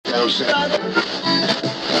Yo, one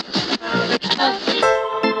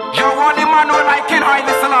man who like King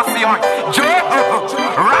Haile Selassie on Joe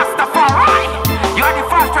Rastafari. You are the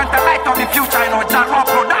first one to light up the future in our Jaguar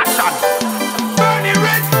production. Burning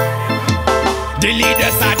red. The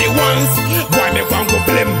leaders are the ones, why me want go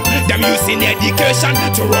blame them using education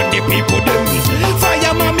to run the people them.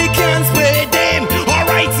 Fire mommy can't spray them.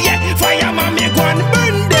 Alright, yeah, fire mommy go and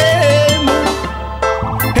burn them.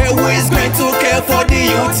 Hey, who is going to care for the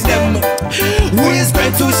youth them? Who is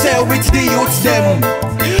going to share with the youth them?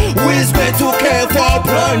 Who is going to care for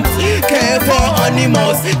plants, care for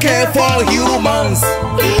animals, care for humans?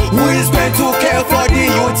 Who is going to care for the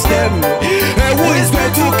youth them? And who is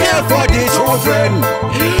going to care for the children?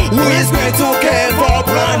 Who is going to care for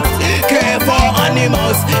plants, care for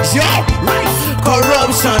animals? Yo, right.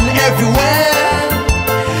 Corruption everywhere,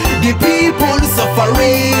 the people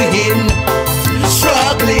suffering,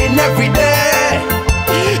 struggling every day,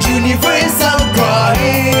 universal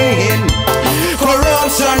crying.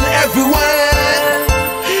 Corruption everywhere,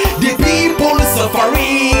 the people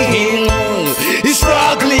suffering,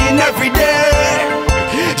 struggling every day,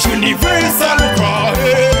 universal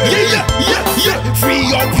crying. Yeah.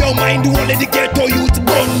 Free up your mind, only the ghetto youth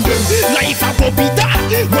burn them. Life a go bitter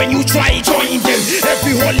when you try join them.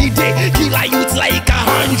 Every holiday, kill a youth like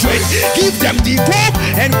 100. Give them the go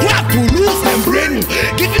and grab to lose them brain.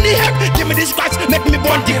 Give me the help, give me the scratch, make me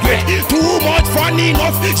burn the great. Too much fun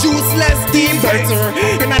enough, useless debates.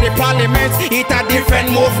 In the parliament, it a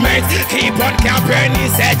different movement. Keep on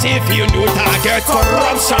campaigning, search if you new target.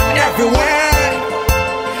 Corruption everywhere,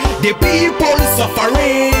 the people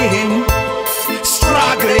suffering,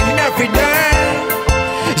 struggling every day,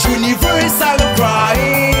 universal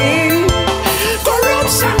crying.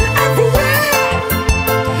 Corruption everywhere,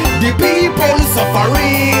 the people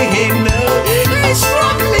suffering,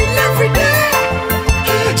 struggling every day,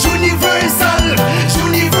 universal.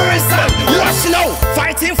 Watch now,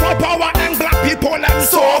 fighting for power and black people and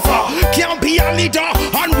suffer. Can't be a leader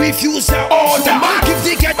and refuse the order. Give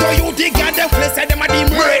the ghetto you dig and them claim say them a the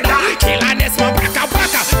murder. Kill and this man baka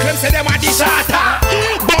claim say them a the shatter.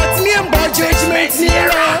 But remember judgment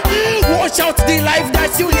nearer. Watch out the life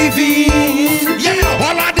that you live in. Yeah,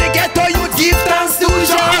 all of the ghetto you give thanks to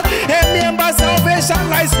Jah. And remember salvation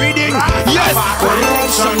lies reading. Yes,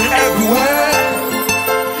 corruption everywhere,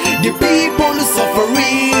 the people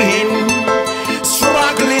suffering,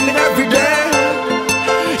 struggling every day,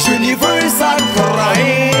 universal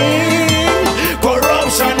crying.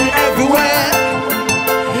 Corruption everywhere,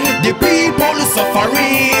 the people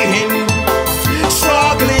suffering,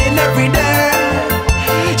 struggling every day,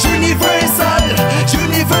 universal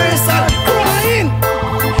crying.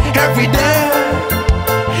 Every day,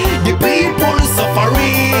 the people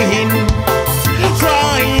suffering,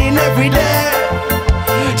 crying every day,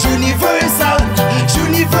 universal.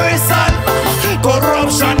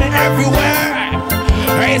 Corruption everywhere,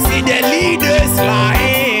 I see the leaders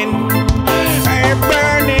lying,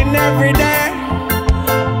 burning every day,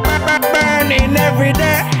 burning every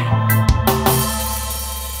day.